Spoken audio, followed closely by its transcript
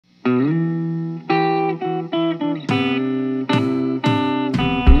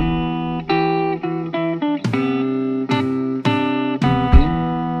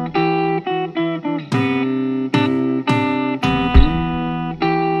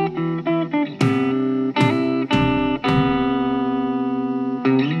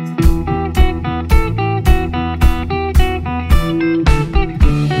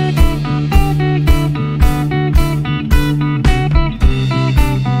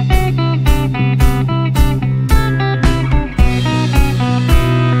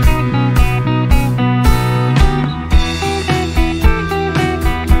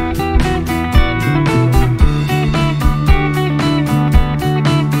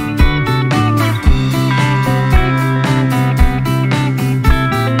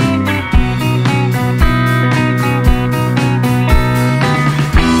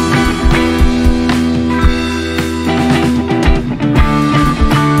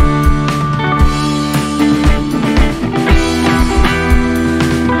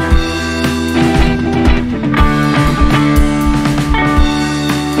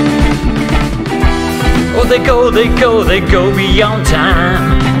they go beyond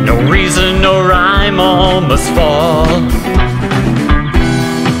time. No reason, no rhyme, all must fall.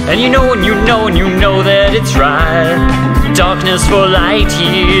 And you know that it's right. Darkness for light,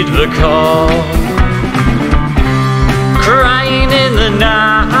 heed the call. Crying in the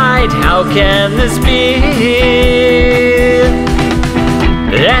night, how can this be?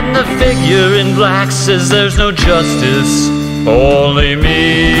 And the figure in black says there's no justice, only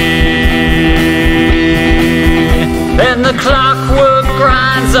me. And the clockwork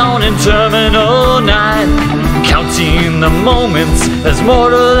grinds on in terminal night, counting the moments as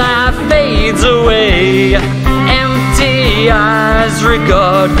mortal life fades away. Empty eyes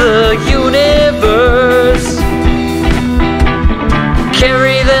regard the universe,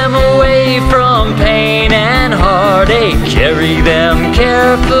 carry them away from pain and heartache, carry them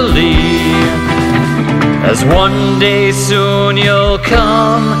carefully, as one day soon you'll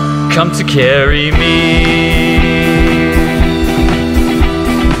come to carry me.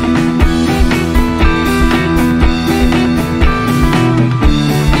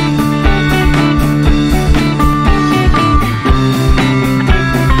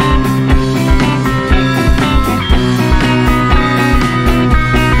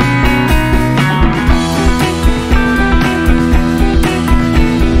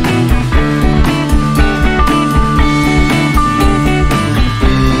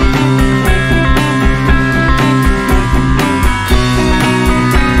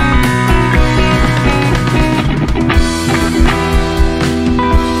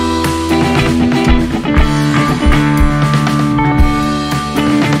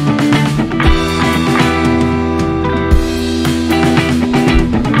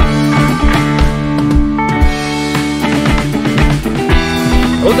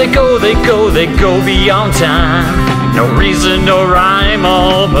 Oh, they go beyond time. No reason, no rhyme,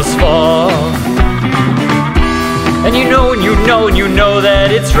 all must fall. And you know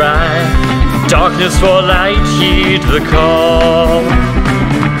that it's right. Darkness for light, heed the call.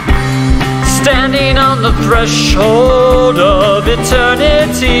 Standing on the threshold of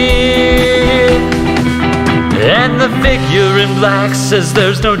eternity, and the figure in black says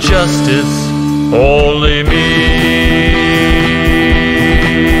there's no justice, only me.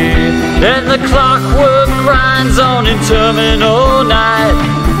 And the clockwork grinds on in terminal night,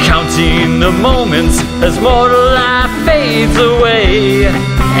 counting the moments as mortal life fades away.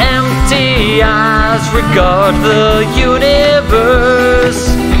 Empty eyes regard the universe,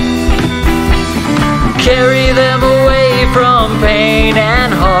 carry them away from pain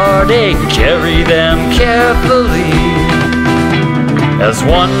and heartache, carry them carefully, as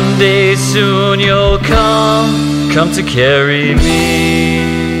one day soon you'll come to carry me.